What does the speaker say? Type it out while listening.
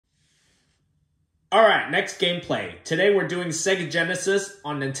Alright, next gameplay. Today we're doing Sega Genesis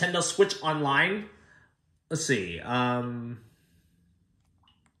on Nintendo Switch Online. Let's see,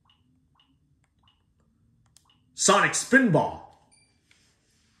 Sonic Spinball.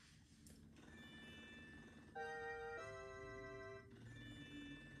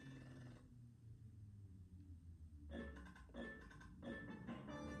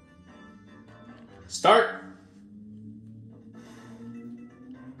 Start.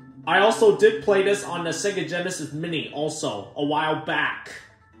 I also did play this on the Sega Genesis Mini also, a while back.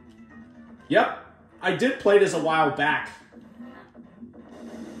 Yep, I did play this a while back.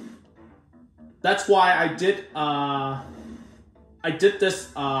 That's why I did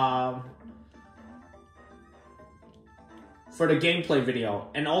this, for the gameplay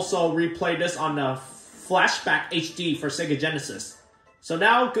video. And also replayed this on the Flashback HD for Sega Genesis. So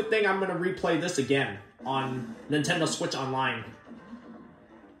now, good thing I'm gonna replay this again on Nintendo Switch Online.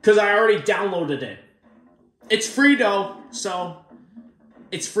 Because I already downloaded it. It's free though, so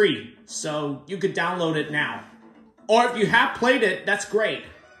it's free. So you could download it now. Or if you have played it, that's great.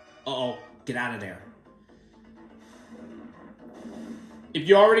 Uh-oh, get out of there. If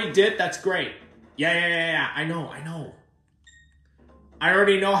you already did, that's great. Yeah, I know. I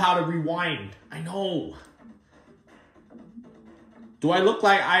already know how to rewind. I know. Do I look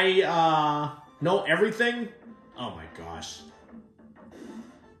like I know everything? Oh my gosh.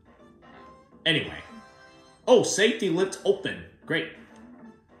 Anyway. Oh, safety lift open. Great.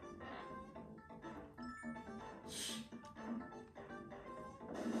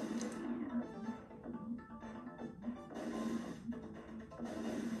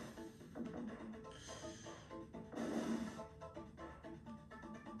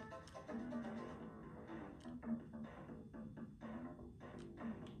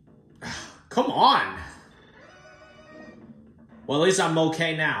 Come on. Well, at least I'm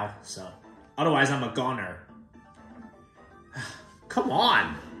okay now, so. Otherwise, I'm a goner. Come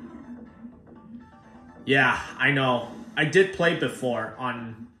on. Yeah, I know. I did play before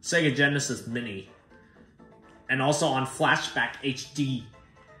on Sega Genesis Mini. And also on Flashback HD.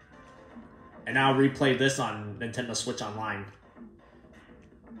 And now I'll replay this on Nintendo Switch Online.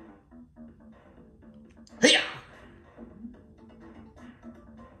 Hiya!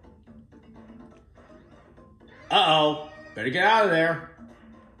 Uh-oh. Better get out of there.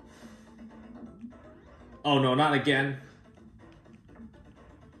 Oh no, not again.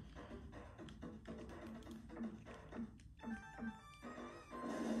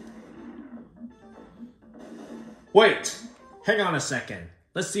 Wait, hang on a second.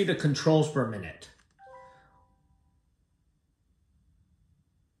 Let's see the controls for a minute.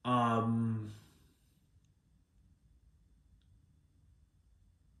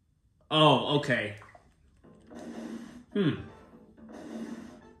 Oh, okay.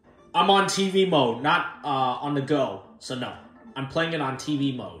 I'm on TV mode, not on the go. So no, I'm playing it on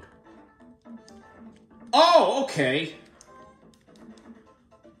TV mode. Oh, okay.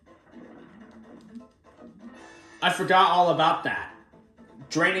 I forgot all about that.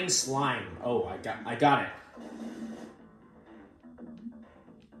 Draining slime. Oh, I got it.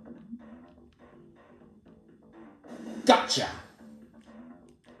 Gotcha.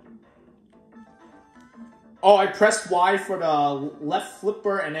 Oh, I pressed Y for the left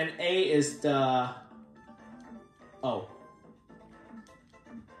flipper, and then A is the... Oh.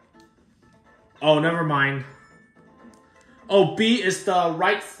 Oh, never mind. Oh, B is the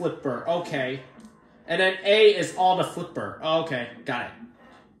right flipper. Okay. And then A is all the flipper. Okay, got it.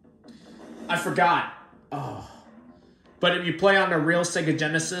 I forgot. Oh. But if you play on the real Sega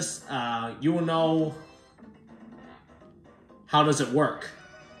Genesis, you will know how does it work.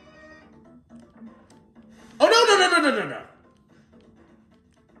 Oh, no.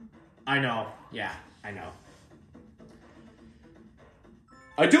 I know. Yeah, I know.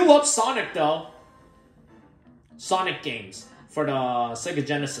 I do love Sonic, though. Sonic games for the Sega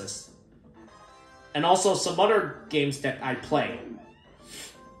Genesis. And also some other games that I play.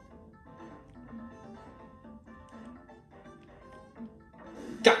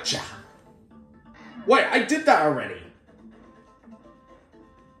 Gotcha. Wait, I did that already.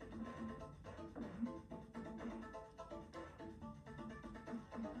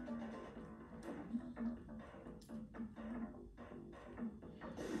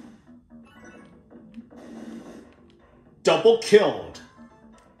 Double killed.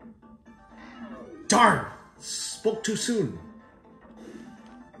 Darn! Spoke too soon.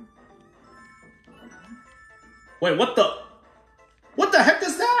 Wait, what the heck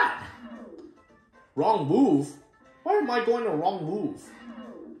is that? Wrong move? Why am I going the wrong move?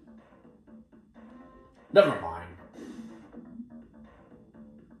 Never mind.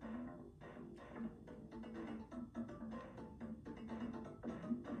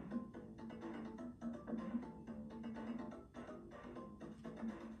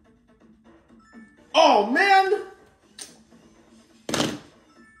 Oh, man!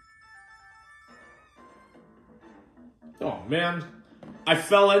 Oh, man. I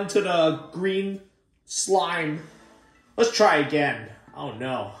fell into the green slime. Let's try again. Oh,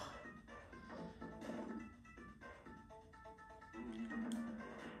 no.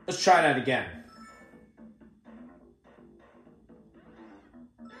 Let's try that again.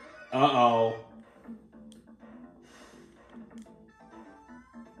 Uh-oh.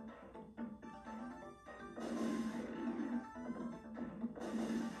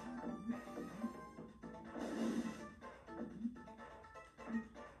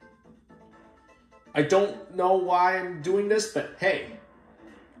 I don't know why I'm doing this, but hey.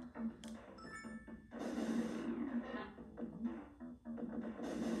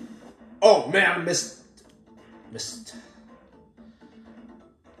 Oh man, I missed.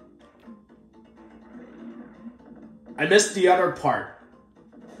 I missed the other part.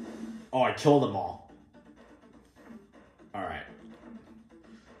 Oh, I killed them all. Alright.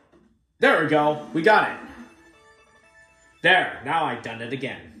 There we go. We got it. There. Now I've done it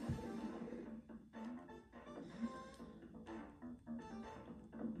again.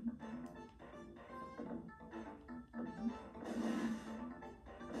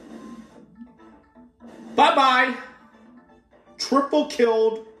 Bye-bye. Triple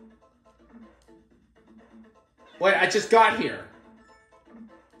killed. Wait, I just got here.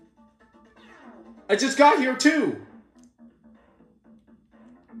 I just got here too.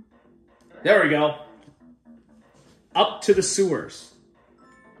 There we go. Up to the sewers.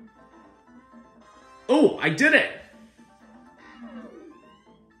 Oh, I did it.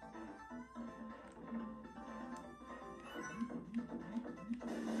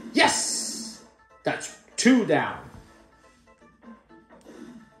 Yes. That's 2 down.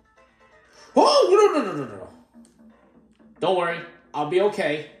 Oh, no. Don't worry, I'll be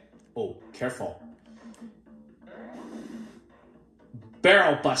okay. Oh, careful.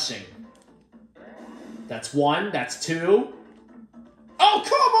 Barrel bushing. That's 1, that's 2. Oh,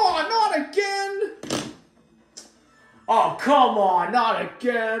 come on, not again! Oh, come on, not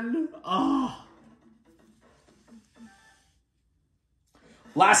again! Oh.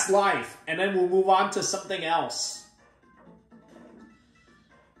 Last life, and then we'll move on to something else.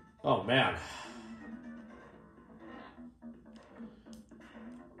 Oh, man.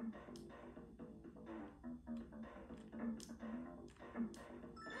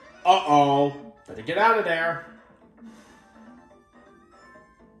 Uh-oh. Better get out of there.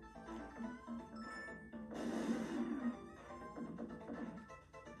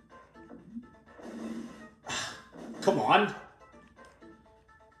 Come on.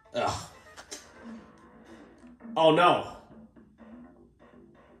 Ugh. Oh, no.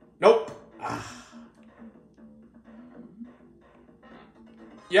 Nope.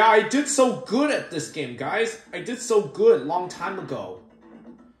 Yeah, I did so good at this game, guys. I did so good long time ago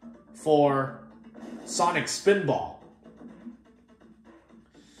for Sonic Spinball.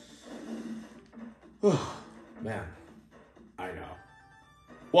 Man, I know.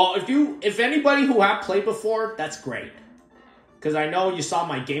 Well, if anybody who have played before, that's great. Because I know you saw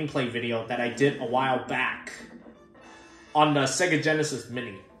my gameplay video that I did a while back on the Sega Genesis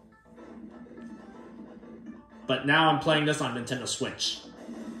Mini. But now I'm playing this on Nintendo Switch.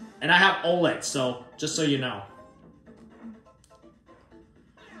 And I have OLED, so just so you know.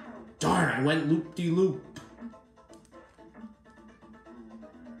 Darn, I went loop-de-loop.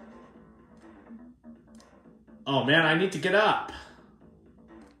 Oh man, I need to get up.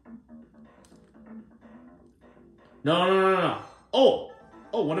 No. Oh,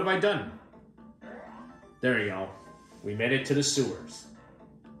 what have I done? There we go. We made it to the sewers.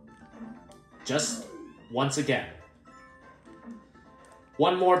 Just once again.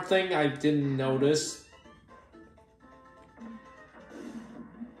 One more thing I didn't notice.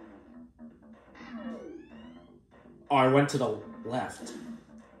 Oh, I went to the left.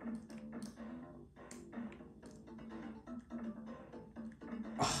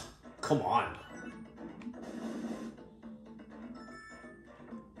 Oh, come on.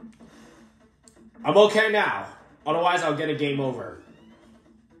 I'm okay now. Otherwise, I'll get a game over.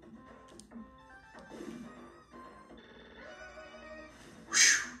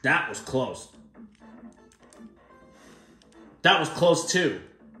 Whew, that was close. That was close too.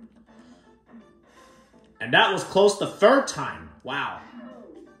 And that was close the 3rd time. Wow.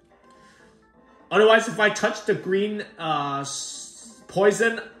 Otherwise, if I touch the green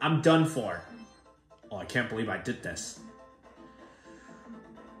poison, I'm done for. Oh, I can't believe I did this.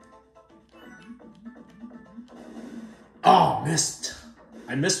 Oh, missed.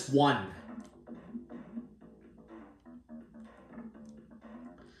 I missed 1.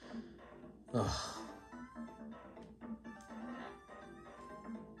 Ugh.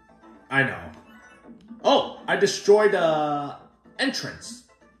 I know. Oh, I destroyed the entrance.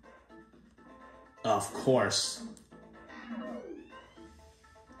 Of course.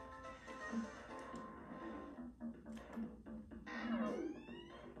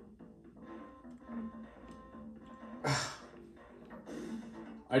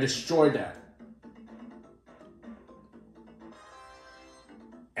 I destroyed that.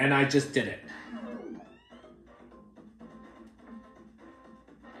 And I just did it.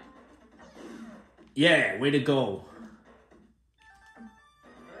 Yeah, way to go.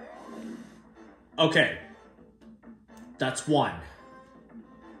 Okay. That's one.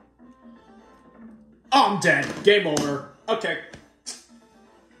 Oh, I'm dead. Game over. Okay.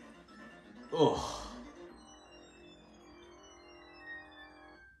 Ugh.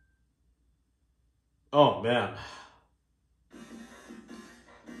 Oh, man.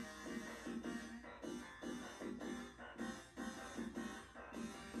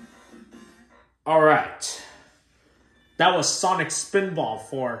 Alright. That was Sonic Spinball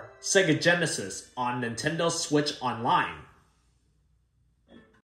for Sega Genesis on Nintendo Switch Online.